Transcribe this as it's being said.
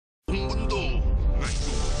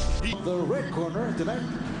from the red corner tonight,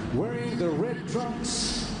 wearing the red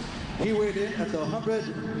trunks. He weighed in at the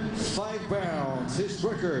 105 pounds. His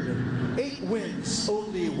record, 8 wins,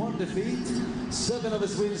 only 1 defeat. 7 of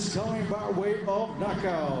his wins coming by way of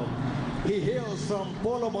knockout. He hails from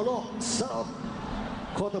Polo Moloc, South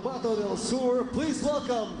Cotabato del Sur. Please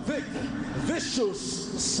welcome Vic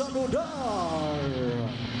Vicious Saludar.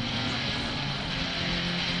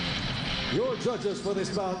 Your judges for this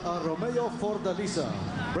bout are Romeo Fordalisa,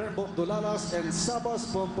 Brembong Dulalas, and Sabas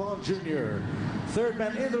Pompon Jr. Third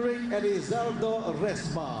man in the ring, Elizaldo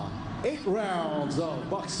Resma. 8 rounds of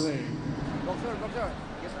boxing. Boxer.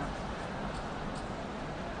 Yes, ma'am.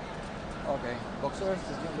 Okay, boxers,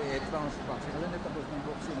 it's going to be 8 rounds of boxing. Alam niyo tapos ng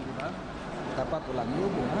boxing, di ba? Dapat walang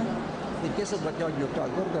yubo, ha? In case of backyard, you try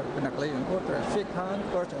order, pinaklay yung order. Shake hand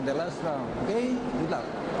first and the last round. Okay? Good luck.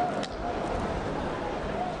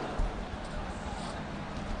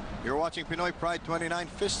 You're watching Pinoy Pride 29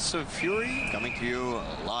 Fists of Fury, coming to you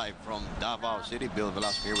live from Davao City. Bill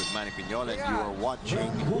Velasco here with Manny Piñol, and you are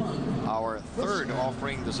watching our third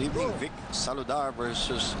offering this evening, Vic Saludar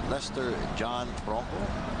versus Lester John Pronco.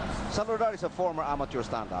 Saludar is a former amateur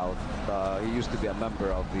standout. He used to be a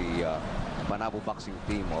member of the Manabo boxing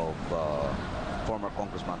team of former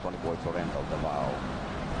Congressman Tony Boy Florento of Davao.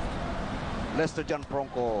 Lester John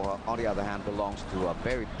Pronco, on the other hand, belongs to a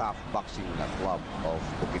very tough boxing club of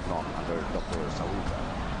Bukidnon under Dr. Saludar,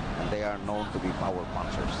 and they are known to be power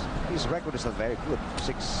punchers. His record is not very good.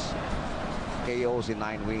 6 KOs in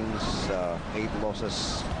 9 wins, 8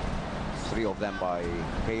 losses, 3 of them by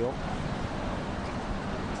KO,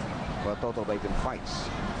 for a total of 18 fights.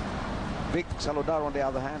 Vic Saludar, on the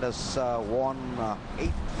other hand, has won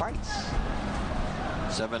 8 fights.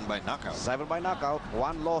 7 by knockout. 7 by knockout,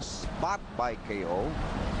 1 loss but by KO,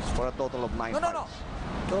 for a total of 9 fights.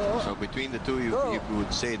 So between the two, you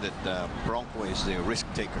would say that Pronco is the risk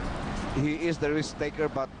taker. He is the risk taker,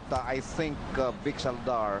 but I think Vic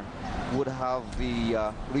Saludar would have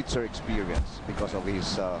the richer experience because of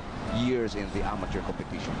his years in the amateur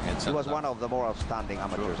competition. And he was one of the more outstanding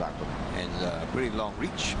amateurs, actually. And pretty long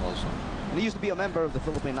reach also. And he used to be a member of the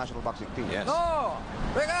Philippine national boxing team. Yes. No!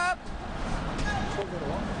 Break up!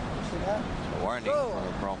 A warning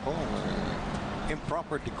for Pronco.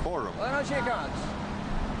 Improper decorum.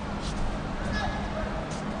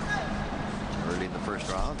 Early in the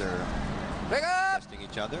first round, they're testing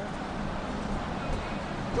each other.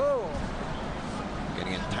 Go!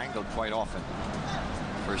 Getting entangled quite often.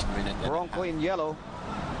 First minute. Pronco in yellow,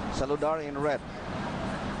 Saludar in red.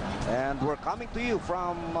 And we're coming to you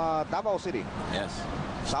from Davao City. Yes.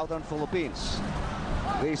 Southern Philippines.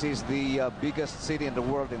 This is the biggest city in the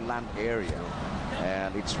world in land area,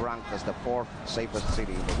 and it's ranked as the 4th safest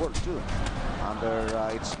city in the world too, under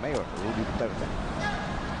its mayor, Rudy Duterte.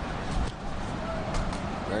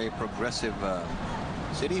 Very progressive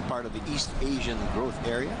city, part of the East Asian Growth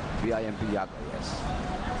Area. BIMP Yaga, yes.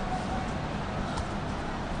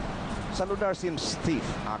 Saludar seems stiff,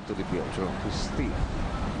 actually, Bill. True. He's stiff.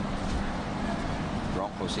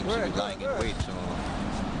 Bronco seems to be lying in wait, so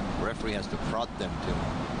the referee has to prod them to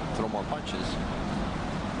throw more punches.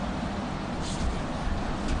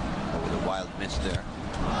 Oh, with a wild miss there.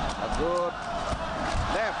 A good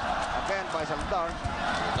left again by Saludar.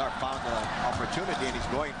 Saludar found an opportunity and he's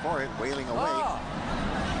going for it, wailing away.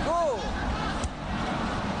 Go!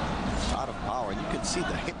 Out of power, and you can see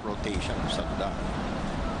the hip rotation of Saludar.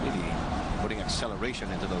 Really putting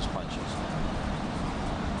acceleration into those punches.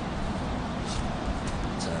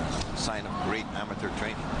 It's a sign of great amateur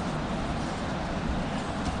training.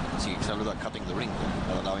 See Saludar cutting the ring,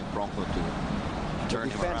 not allowing Pronco to turn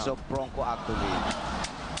him around. The defense of Pronco actually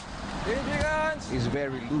is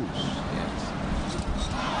very loose.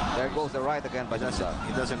 Yes. There goes the right again by Saludar.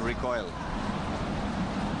 He doesn't recoil.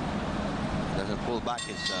 He doesn't pull back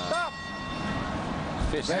his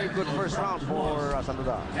fist. Very good first round for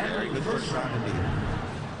Saludar. Very good first round indeed.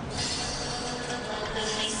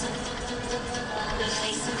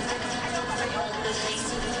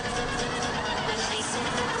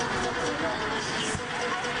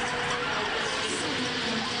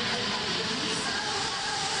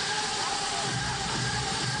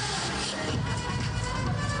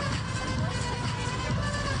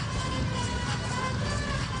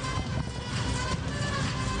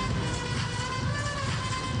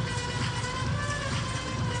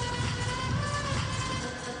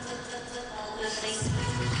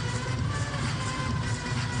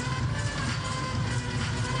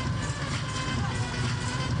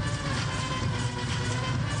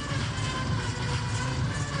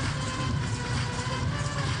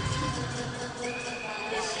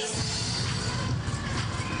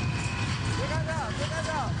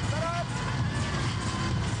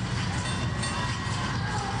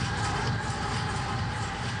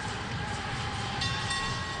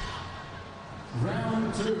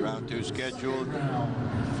 Round two scheduled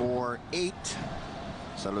for 8.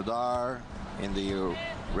 Saludar in the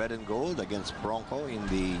red and gold against Pronco in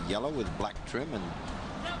the yellow with black trim. And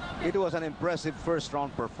it was an impressive first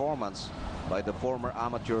round performance by the former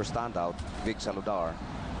amateur standout Vic Saludar.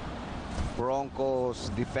 Pronco's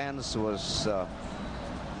defense was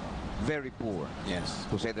very poor, yes,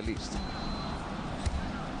 to say the least.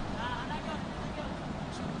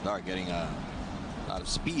 Saludar getting a lot of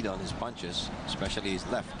speed on his punches, especially his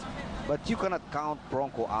left. But you cannot count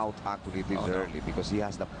Pronco out actually this early because he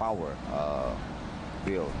has the power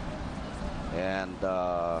build. And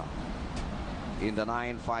in the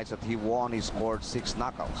 9 fights that he won, he scored 6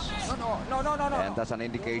 knockouts. No. And that's an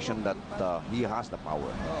indication that he has the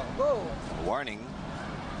power. Go. Warning.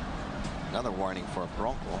 Another warning for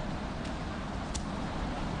Pronco.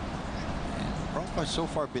 And Pronco has so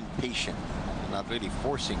far been patient, not really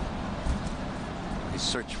forcing his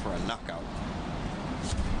search for a knockout.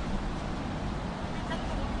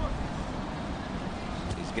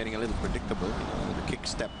 He's getting a little predictable, you know, with the kick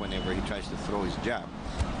step whenever he tries to throw his jab.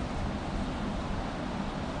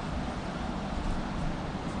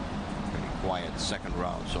 Pretty quiet second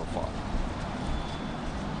round so far.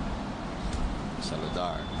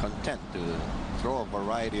 Saludar content to throw a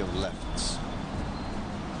variety of lefts.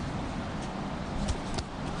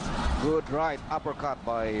 Good right uppercut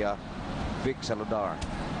by Vic Saludar.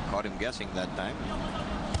 Caught him guessing that time.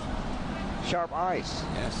 Sharp eyes.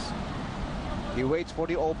 Yes. He waits for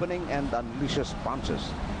the opening and unleashes punches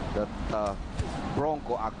that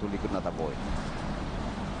Pronco actually could not avoid.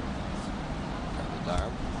 Saludar.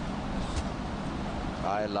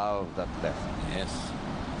 I love that left. Yes.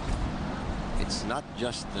 It's not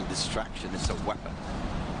just a distraction, it's a weapon.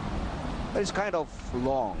 But it's kind of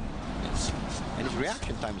long. Yes. And his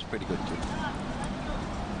reaction time is pretty good too.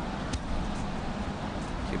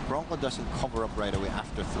 See, Pronco doesn't cover up right away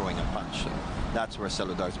after throwing a punch. So that's where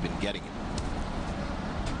Saludar's been getting it.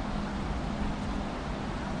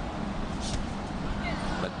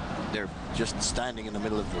 But they're just standing in the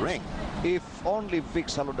middle of the ring. If only Vic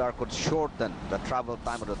Saludar could shorten the travel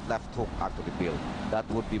time of the left hook actually build, that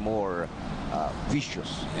would be more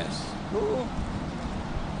vicious. Yes. Go.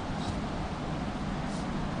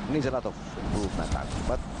 Needs a lot of improvement actually,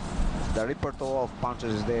 but the repertoire of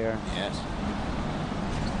punches is there. Yes.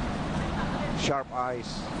 Sharp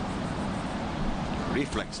eyes.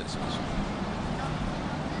 Reflexes also.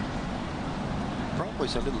 Pronco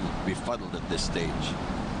is a little befuddled at this stage.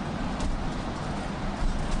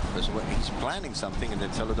 Because when he's planning something and then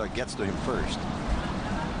Saludar gets to him first.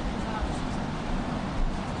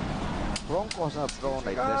 Pronco has not thrown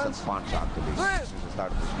a decent punch actually since the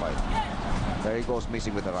start of this fight. There he goes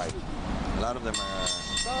missing with the right. A lot of them are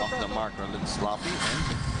off the mark or a little sloppy.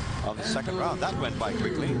 And of the second round, that went by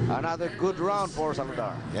quickly. Another good round for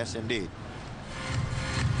Saludar. Yes, indeed.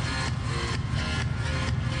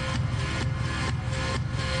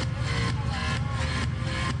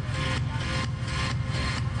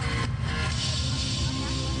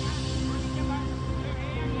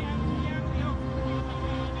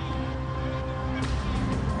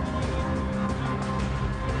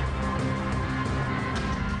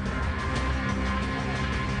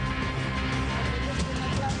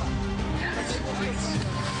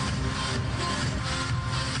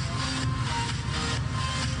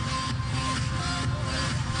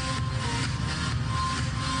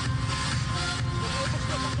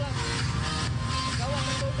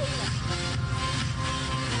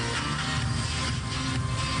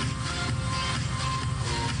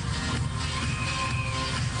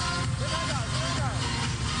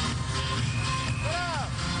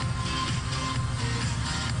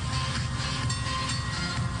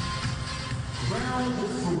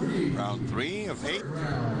 Round 3 of 8.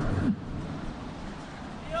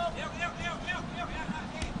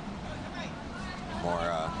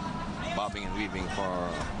 More bobbing and weaving for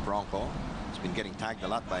Pronco. He's been getting tagged a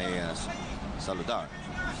lot by Saludar.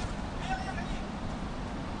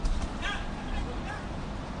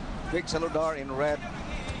 Vic Saludar in red.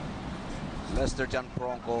 Lester Jan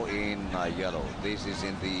Pronco in yellow. This is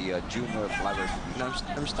in the junior flyweight. Now,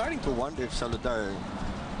 I'm starting to wonder if Saludar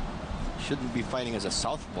shouldn't be fighting as a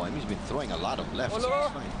southpaw. He's been throwing a lot of lefts in this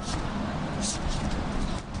fight.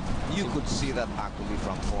 You could see that actually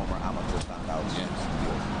from former amateur standouts. Yes.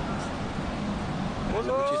 Which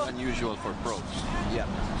is unusual for pros. Yeah.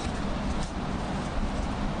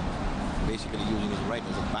 Basically using his right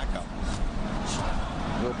as a backup.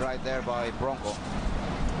 Good right there by Pronco.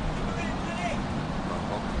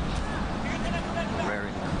 Rare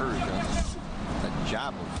incursion. That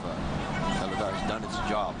jab of Saludar has done its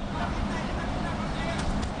job.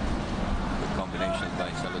 Good combination by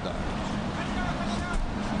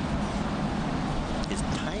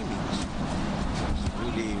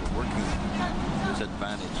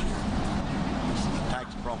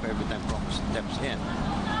Bronco every time Bronco steps in.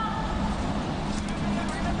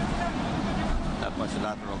 That was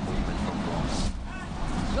lateral movement from Bronco.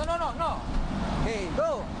 No. Hey,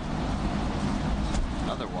 go.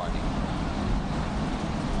 Another warning.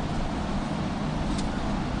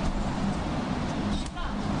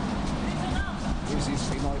 This is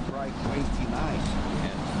Pinoy Pride 29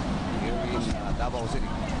 Yes. here in Davao City.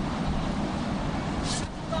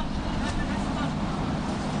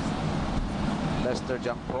 Lester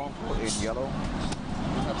Jump Pronco in yellow.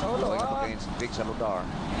 That's all. Going up against Vic Saludar.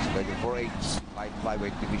 Scheduled for 8 light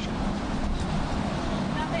flyweight division.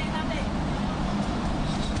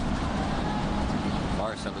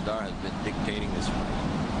 Vic Saludar has been dictating this fight.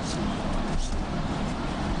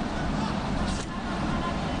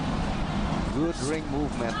 Good ring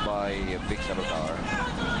movement by Vic Saludar.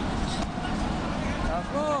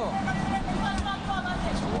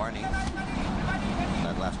 It's a warning.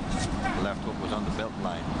 That left hook was on the belt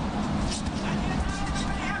line.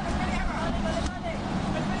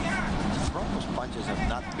 Bronco's punches have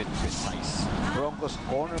not been precise. Bronco's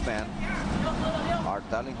cornermen are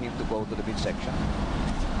telling him to go to the midsection.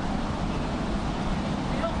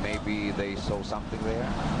 Maybe they saw something there.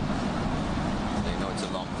 They know it's a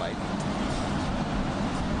long fight.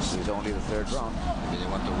 It's only the third round. Maybe they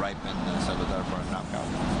want to ripen Saludar for a knockout.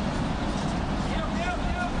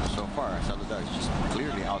 So far, Saludar is just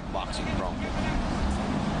clearly outboxing Pronco.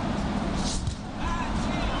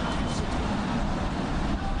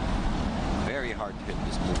 Very hard to hit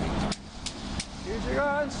this moving target. Here's your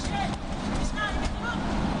guns.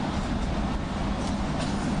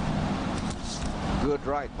 Good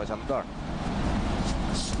right by Saludar.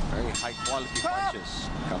 Very high quality punches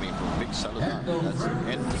coming from Vic Saludar. That's the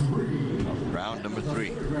end of round number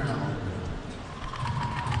 3.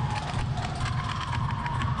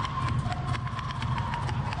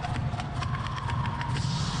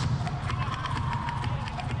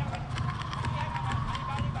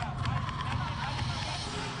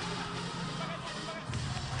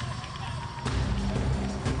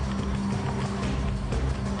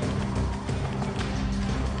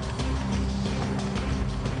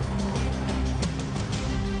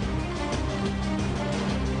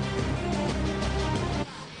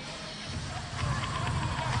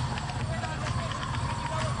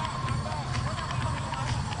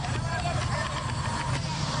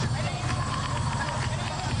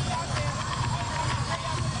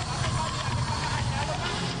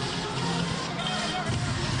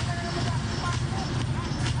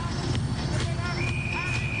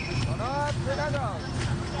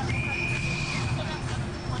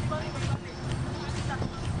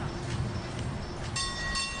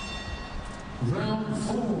 Round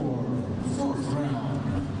 4, fourth round.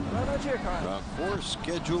 Round 4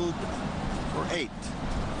 scheduled for 8.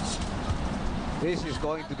 This is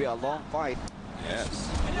going to be a long fight. Yes.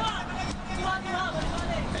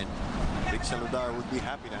 And Vic Saludar would be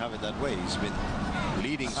happy to have it that way. He's been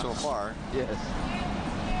leading so far. Yes.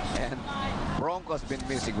 And Bronco's been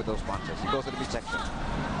missing with those punches. He goes to the midsection.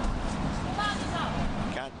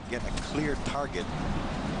 Can't get a clear target.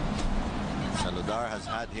 Saludar has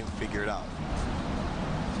had him figured out.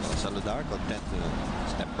 So Saludar content to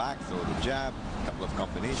step back, throw the jab, a couple of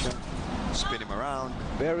combinations, spin him around.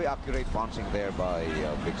 Very accurate punching there by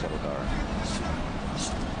Vic Saludar.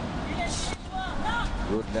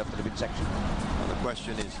 Good left to the midsection. Well, the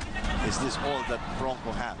question is this all that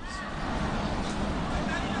Pronco has?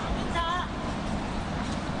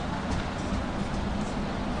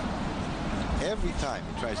 Every time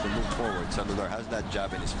he tries to move forward, Saludar has that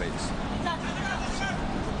jab in his face.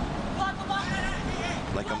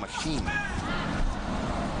 Like a machine.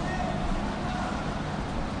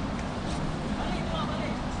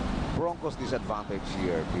 Bronco's disadvantage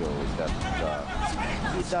here, Bill, is that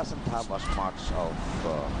he doesn't have as much of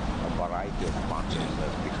a variety of punches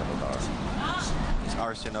as Vic Saludar. His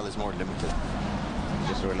arsenal is more limited.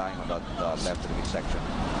 Just relying on that left to the midsection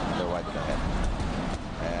and the right to the head.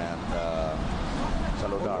 And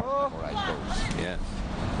Saludar memorize those. Yes.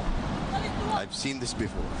 I've seen this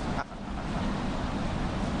before.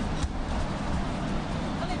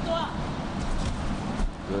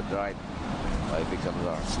 Good right by Vic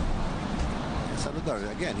Saludar.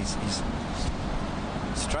 Saludar, again, he's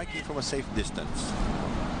striking from a safe distance.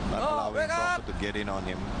 Not allowing Pronco to get in on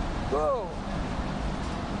him. Go.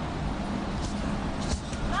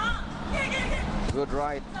 Good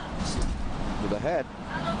right to the head.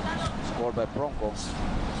 Scored by Pronco.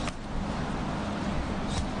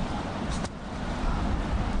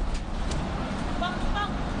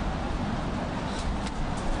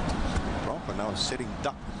 Pronco now sitting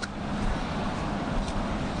duck.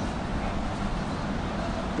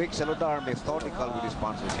 Vic Saludar methodical with his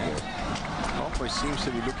punches here. Pronco seems to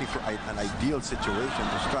be looking for an ideal situation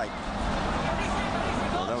to strike.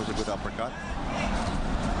 Well, that was a good uppercut.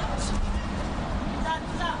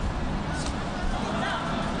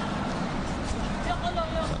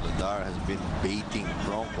 Saludar has been baiting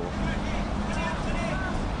Pronco.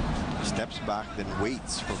 He steps back, then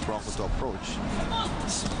waits for Pronco to approach.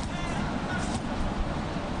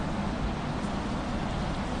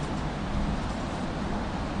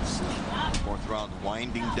 Fourth round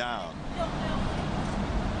winding down.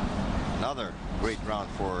 Another great round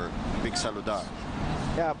for Vic Saludar.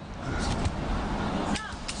 Yep.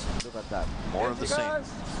 Look at that. More of the same.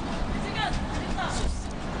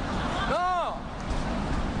 No!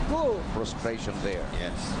 Go! Frustration there.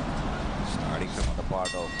 Yes. Starting On from the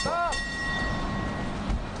part of Stop!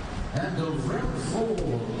 And the round 4.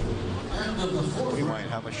 And the fourth we round. might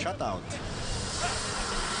have a shutout.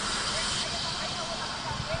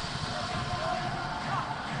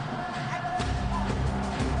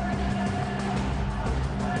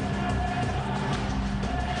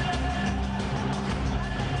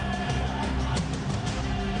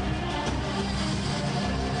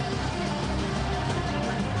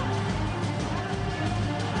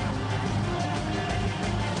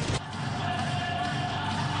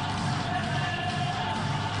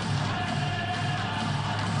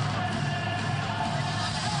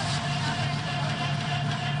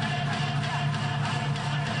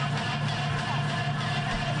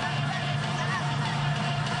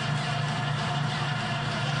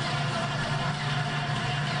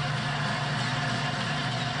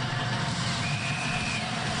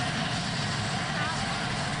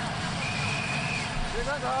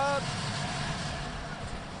 Out.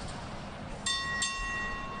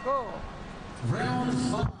 Go! Round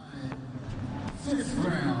 5. Fifth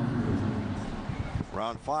round.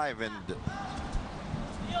 Round 5, and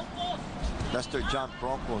Lester John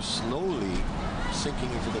Pronco slowly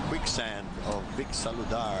sinking into the quicksand of Vic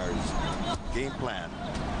Saludar's game plan.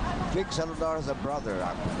 Vic Saludar has a brother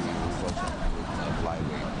actually who was with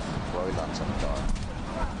flyweight, Royland Saludar.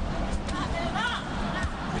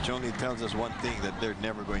 Which only tells us one thing, that they're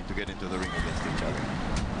never going to get into the ring against each other.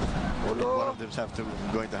 One of them's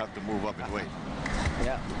going to have to move up in weight.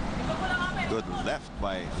 Yeah. Good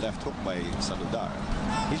left hook by Saludar.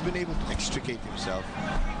 He's been able to extricate himself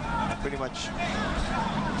and pretty much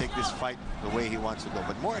take this fight the way he wants to go.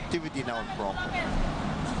 But more activity now in Pronco.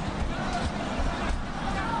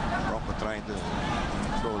 Pronco trying to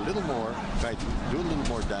throw a little more, try to do a little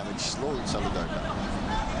more damage, slow Saludar down.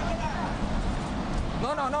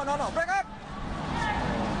 No. Break up!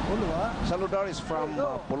 Saludar is from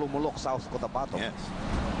Pulumulok, South Cotabato. Yes.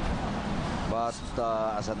 But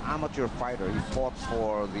as an amateur fighter, he fought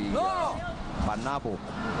for the Panabo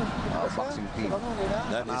boxing team.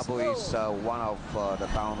 Panabo is one of the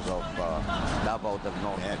towns of Davao del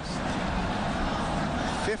Norte. Yes.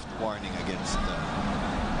 Fifth warning against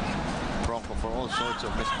Pronco for all sorts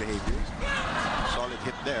of misbehaviors. Solid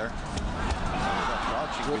hit there.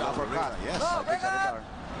 Crouching Good below the uppercut. radar. Yes. No, Vic Saludar.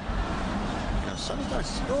 Now,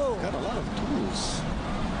 Saludar's got a lot of tools.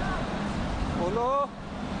 Ulo!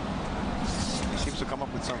 He seems to come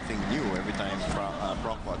up with something new every time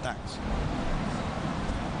Pronco attacks.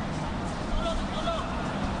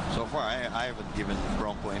 So far, I haven't given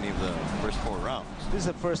Pronco any of the first 4 rounds. This is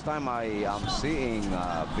the first time I am seeing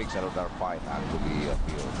Vic Saludar fight actually here.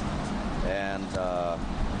 And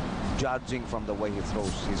judging from the way he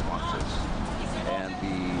throws his punches and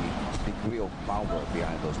the degree of power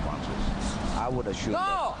behind those punches, I would assume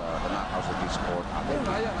that the knockouts of this sport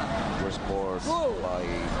were scored by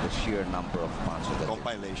the sheer number of punches. That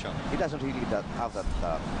Compilation. he doesn't really have that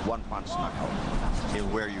one-punch knockout. He'll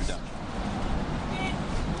wear you down.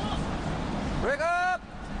 Break up!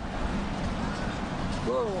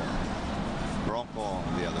 Go! Pronco,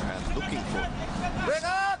 on the other hand, looking for Break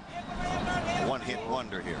up! a one-hit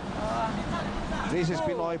wonder here. This is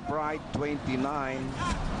Pinoy Pride 29,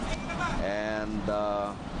 and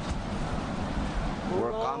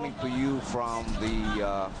we're coming to you from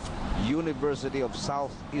the University of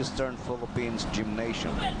Southeastern Philippines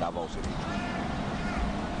Gymnasium in Davao City.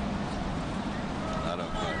 A lot of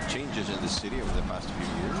changes in the city over the past few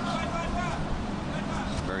years.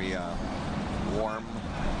 Very warm,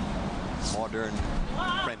 modern,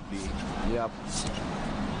 friendly Yep,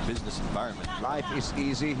 business environment. life is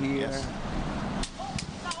easy here. Yes.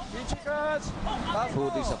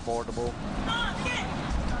 Food is affordable.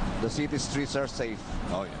 The city streets are safe.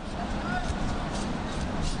 Oh, yes.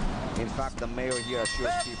 In fact, the mayor here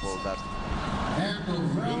assures people that And the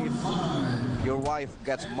round 5. your wife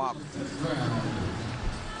gets mocked,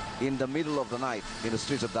 in the middle of the night in the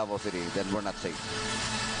streets of Davao City, then we're not safe.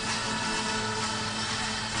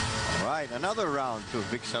 All right, another round to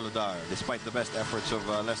Vic Saludar, despite the best efforts of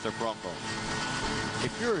Lester Pronco.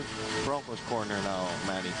 If you're Pronco's corner now,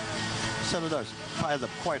 Manny, Saludar's piled up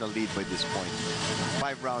quite a lead by this point.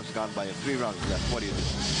 5 rounds gone by, 3 rounds left. What do you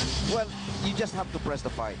do? Well, you just have to press the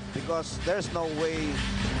fight because there's no way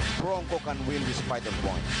Pronco can win this fight on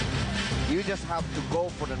points. You just have to go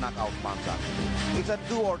for the knockout punch. It's a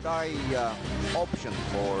do-or-die option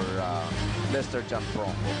for Lester John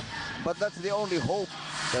Pronco. But that's the only hope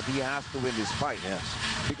that he has to win this fight. Yes.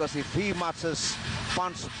 Because if he matches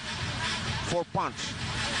punch for punch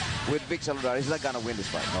with Vic Saludar, he's not going to win this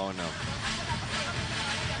fight. Oh, no.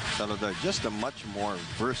 Saludar, just a much more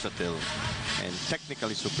versatile and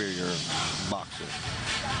technically superior boxer.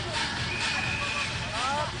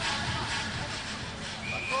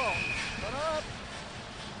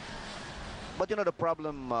 But you know the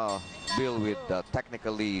problem, Bill, with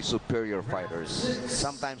technically superior fighters,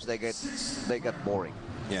 sometimes they get boring.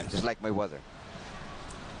 Yes. Just like Mayweather.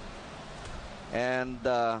 And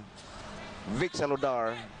Vic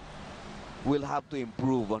Saludar will have to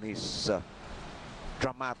improve on his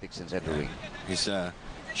dramatics inside the ring. His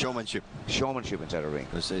showmanship. Showmanship inside the ring.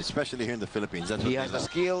 Especially here in the Philippines. That's He what has they the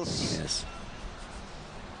love. skills. Yes.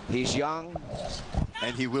 He's young.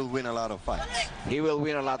 And he will win a lot of fights. He will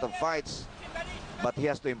win a lot of fights. But he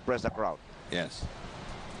has to impress the crowd. Yes.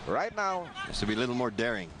 Right now. Has to be a little more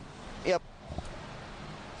daring. Yep.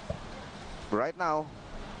 Right now,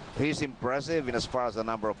 he's impressive in as far as the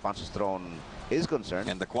number of punches thrown is concerned.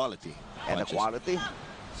 And the quality. And the punches. quality.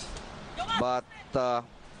 But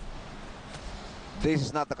this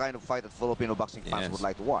is not the kind of fight that Filipino boxing fans would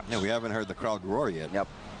like to watch. Yeah, we haven't heard the crowd roar yet. Yep.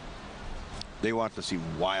 They want to see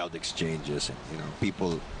wild exchanges and, you know,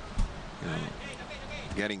 people, you know,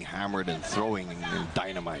 getting hammered and throwing and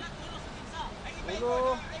dynamite.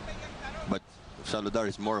 But Saludar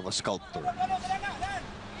is more of a sculptor.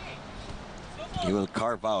 He will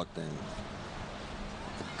carve out a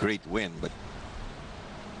great win, but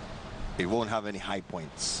it won't have any high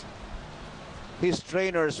points. His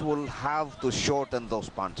trainers will have to shorten those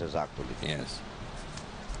punches, actually. Yes.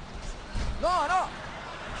 No.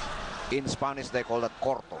 In Spanish, they call that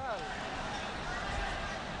corto.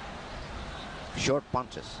 Short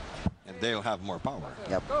punches. And they'll have more power.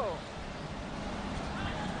 Yep.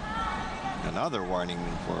 Another warning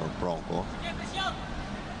for Pronco.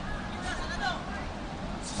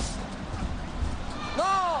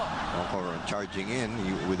 No! Pronco charging in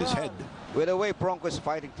with his head. With the way Pronco is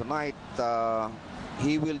fighting tonight,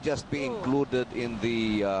 he will just be included in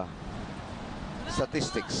the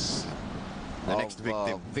statistics The next of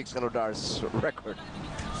victim. Vic Saludar's record.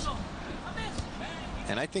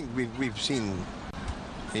 And I think we've seen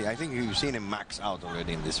him max out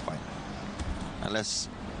already in this fight. Unless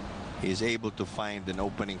he's able to find an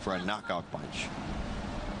opening for a knockout punch.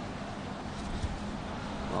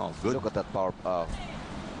 Oh, good. Look at that power,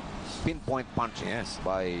 pinpoint punching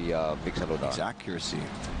by Vic Saludar. His accuracy.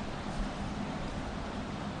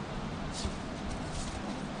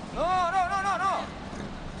 No.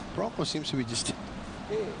 Pronco seems to be just,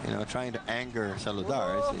 you know, trying to anger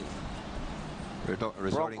Saludar.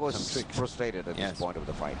 Resorting Pronco to some is tricks. frustrated at this point of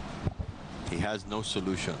the fight. He has no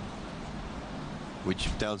solution, which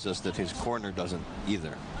tells us that his corner doesn't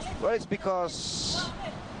either. Well, it's because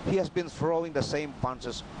he has been throwing the same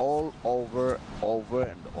punches all over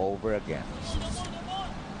and over again.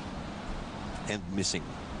 And missing.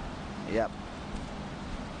 Yep.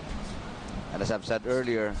 And as I've said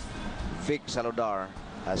earlier, Vic Saludar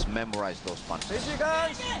has memorized those punches.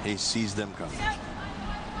 He sees them coming.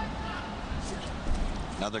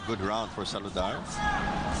 Another good round for Saludar.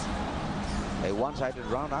 A one-sided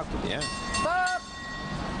round actually. Yeah.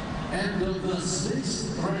 End of the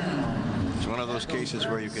 6th round. It's one of those cases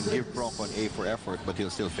where you can give Pronco an A for effort, but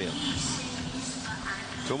he'll still fail.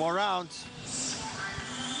 2 more rounds.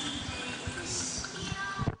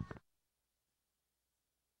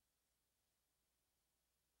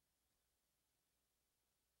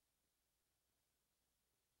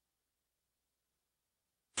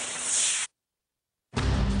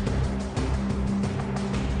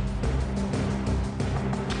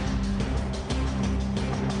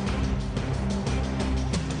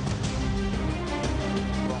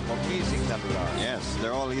 Yes,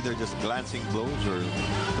 they're all either just glancing blows or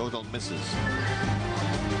total misses.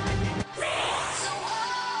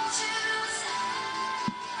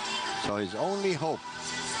 So his only hope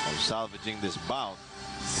of salvaging this bout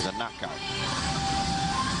is a knockout.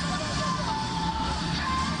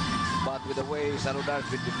 But with the way Saludar's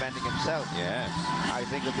been defending himself, Yes. I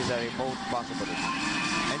think it is a remote possibility.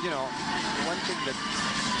 And you know, one thing that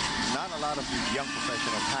not a lot of these young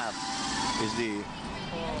professionals have is the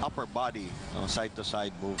upper body,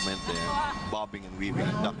 side-to-side movement there, bobbing and weaving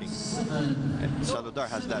and ducking. And Saludar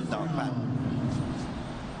has that down pat.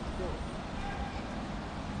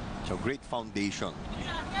 So great foundation.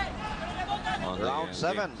 On the, Round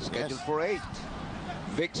 7, game. scheduled Yes. for 8.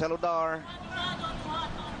 Vic Saludar,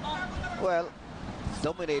 well,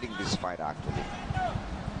 dominating this fight actually.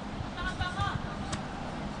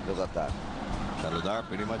 Look at that. Saludar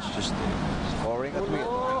pretty much just Scoring at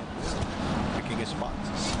will. picking his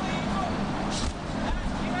spots.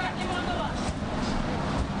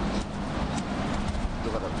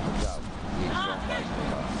 Look at that. Good job. Being strong by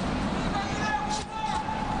Saludar.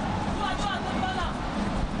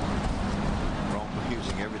 Pronco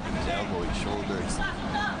using everything, his elbow, his shoulder.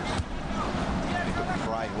 He could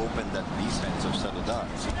pry open that defense of Saludar.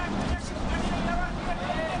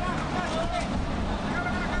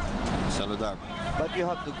 Saludar. But you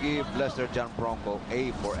have to give Lester John Pronco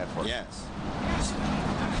A for effort. Yes.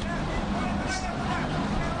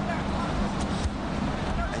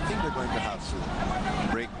 I think they're going to have to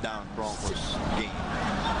break down Pronco's game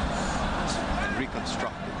and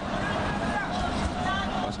reconstruct it.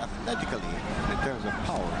 Because athletically, in terms of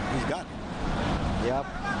power, he's got it. Yep.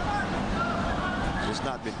 Just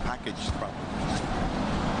not been packaged properly.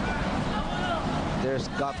 There's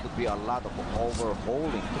got to be a lot of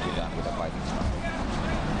overhauling to be done with the fighting style.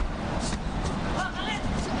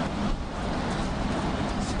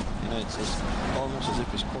 You know, it's almost as if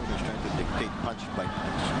his corner is trying to dictate punch by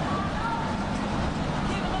punch.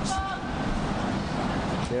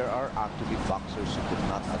 There are actually boxers who could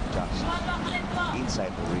not adjust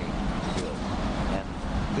inside the ring, Bill. And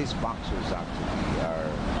these boxers actually are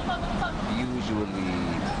usually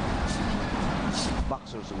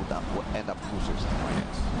boxers who would end up losers.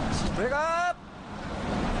 Break up!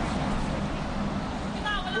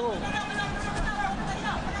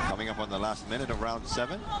 Coming up on the last minute of round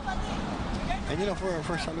 7. And you know,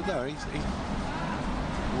 for Saludar, he's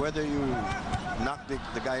whether you knock the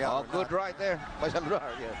guy out Oh, or good not, right there by Saludar.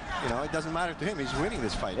 Yeah. you know, it doesn't matter to him. He's winning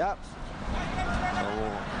this fight. Yep. So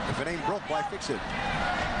if it ain't broke, why fix it?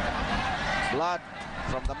 Blood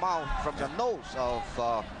from the mouth, from the nose of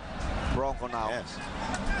Pronco now. Yes.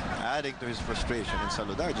 Adding to his frustration, and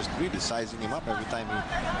Saludar just really sizing him up every time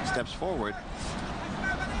he steps forward.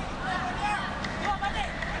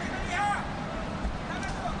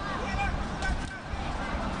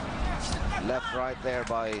 Left, right there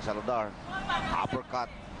by Saludar. Uppercut.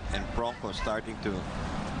 And Pronco starting to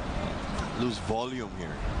lose volume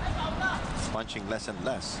here. Punching less and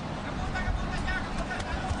less.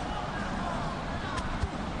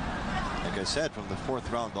 Like I said, from the 4th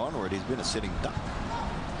round onward, he's been a sitting duck.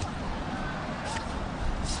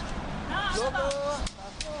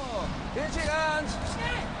 Pinching hands!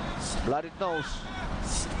 Bloodied nose.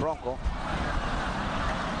 Pronco.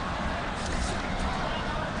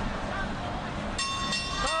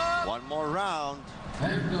 One more round.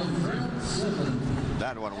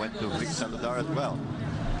 That one went to Vic Saludar as well.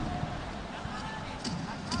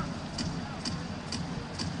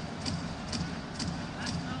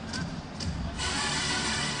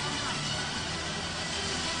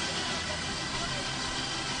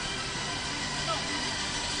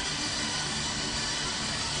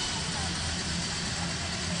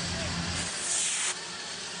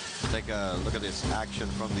 Take a look at this action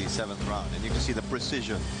from the 7th round, and you can see the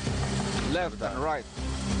precision. Left and right.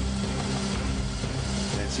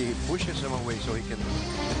 And see, he pushes him away so he can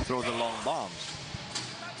throw the long bombs.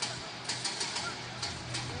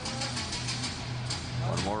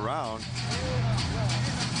 One more round.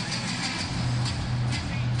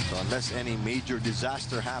 So unless any major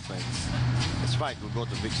disaster happens, this fight will go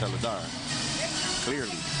to Vic Saludar.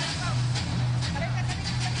 Clearly.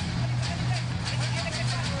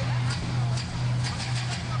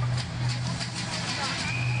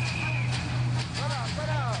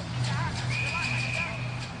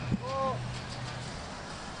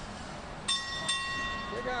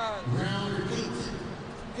 Round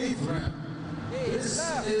 8. 8th round. This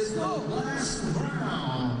is the last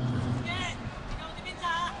round.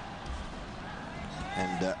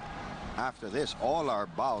 And after this, all our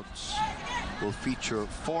bouts will feature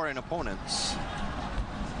foreign opponents.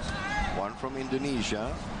 One from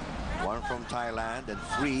Indonesia, one from Thailand, and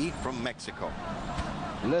 3 from Mexico.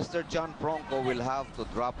 Lester John Pronco will have to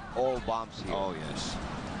drop all bombs here. Oh, yes.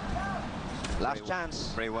 Last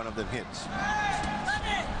chance. Pray one of them hits.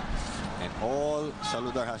 And all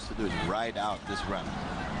Saludar has to do is ride out this round.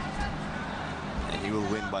 And he will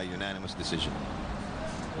win by unanimous decision.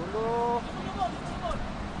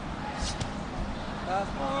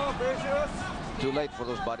 Too late for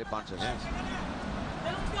those body punches. Yes.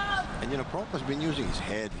 And you know, Pronco's been using his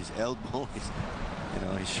head, his elbow,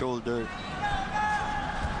 his shoulder.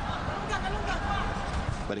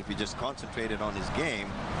 But if he just concentrated on his game,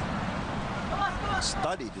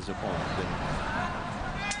 studied his opponent, then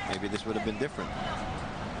maybe this would have been different.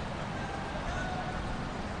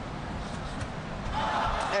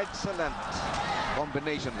 Excellent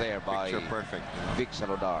combination there by Picture perfect. Vic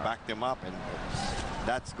Saludar. Backed him up, and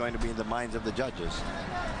that's going to be in the minds of the judges.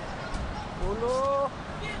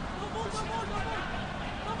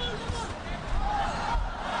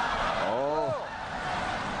 Oh,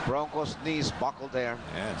 Pronco's knees buckled there.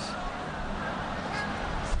 Yes.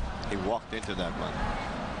 He walked into that one.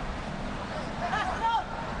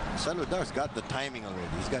 Saludar's got the timing already.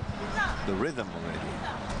 He's got the rhythm already.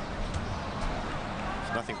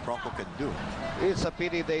 There's nothing Pronco can do. It's a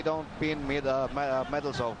pity they don't pin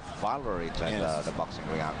medals of valor at Yes. the boxing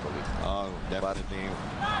ring, actually. Oh, definitely.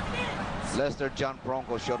 Lester John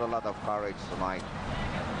Pronco showed a lot of courage tonight.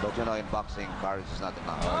 But you know, in boxing, courage is not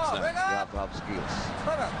enough. No, it's not. You have to have skills.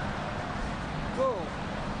 Go.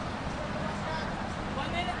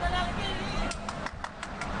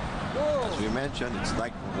 As we mentioned, it's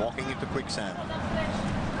like walking into quicksand.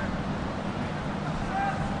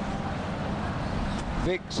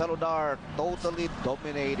 Vic Saludar totally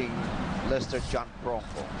dominating Lester John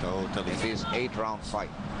Pronco Totally. in this 8-round fight.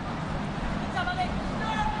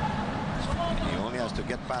 He only has to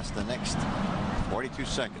get past the next 42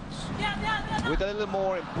 seconds. With a little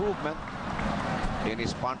more improvement in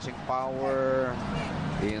his punching power,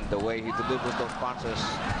 in the way he delivers those punches,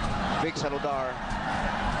 Vic Saludar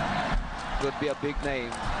could be a big name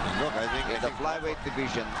And look, I think in the flyweight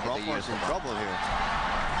division in the Pronco's years to in come. trouble here.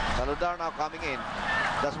 Saludar now coming in.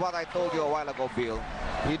 That's what I told you a while ago, Bill.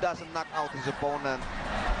 He doesn't knock out his opponent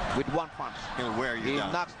with one punch. He'll wear you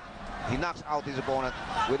down. He knocks out his opponent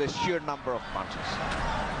with a sheer number of punches.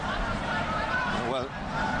 Well,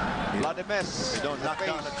 Bloody mess. you don't knock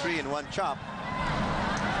down a tree in one chop.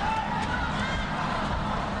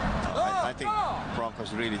 I think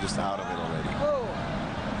Pronco's really just out of it already.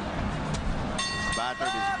 He's battered,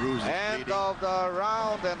 he's bruised, he's End bleeding. of the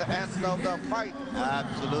round and end of the fight.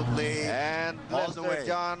 Absolutely. And All the Lester way.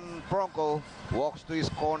 John Pronco walks to his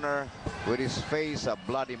corner with his face a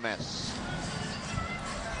bloody mess.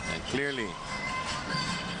 And clearly,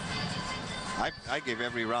 I gave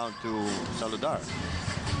every round to Saludar.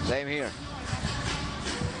 Same here.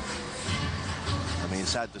 I mean,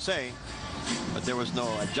 sad to say, but there was no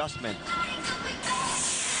adjustment.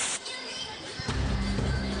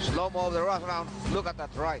 Slow-mo of the round. Look at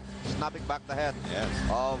that right. Snapping back the head Yes.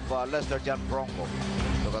 of Lester John Pronco.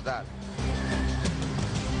 Look at that.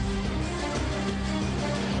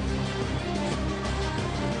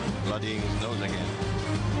 Bloodying his nose again.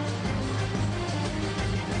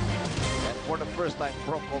 And for the first time,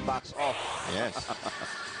 Pronco backs off. Yes.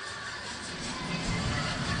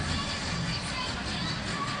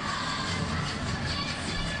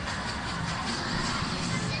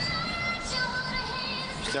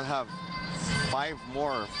 Still have 5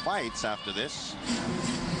 more fights after this.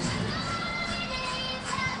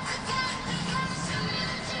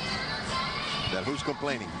 Then who's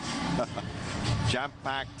complaining?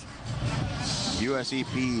 Jam-packed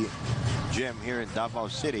USEP gym here in Davao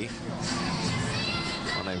City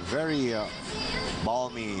on a very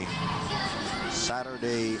balmy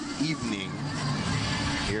Saturday evening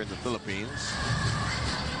here in the Philippines.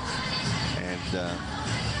 And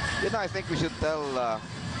You know, I think we should tell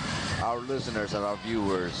our listeners and our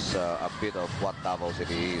viewers a bit of what Davao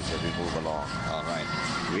City is as we move along. all right,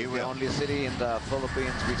 we We're the will. only city in the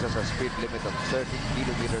Philippines which has a speed limit of 30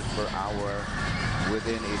 kilometers per hour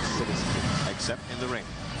within its city streets. Except in the ring.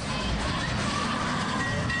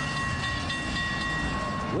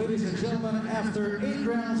 Ladies and gentlemen, after 8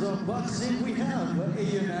 rounds of boxing, we have a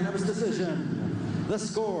unanimous decision. The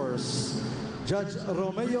scores. Judge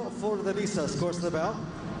Romeo Fortaleza scores the bout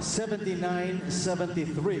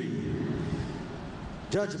 79-73.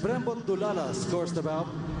 Judge Brembot Dulala scores the bout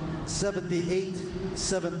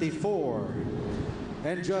 78-74.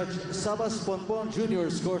 And Judge Sabas Ponpon Jr.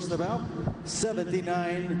 scores the bout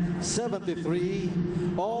 79-73.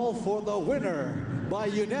 All for the winner by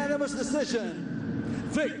unanimous decision,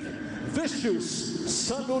 Vic Vicious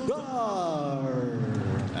Saludar.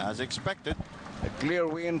 As expected. A clear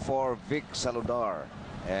win for Vic Saludar,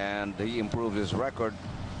 and he improved his record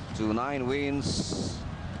to 9 wins,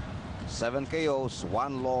 7 KOs,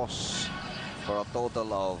 1 loss for a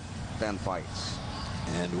total of 10 fights.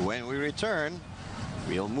 And when we return,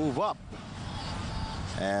 We'll move up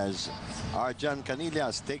as Arjan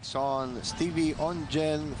Canillas takes on Stevie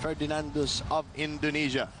Onjen Ferdinandus of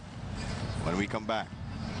Indonesia when we come back.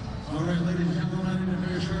 All right, ladies and gentlemen, in a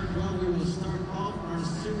very short while, we will start off our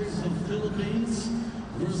series of Philippines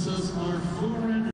versus our foreign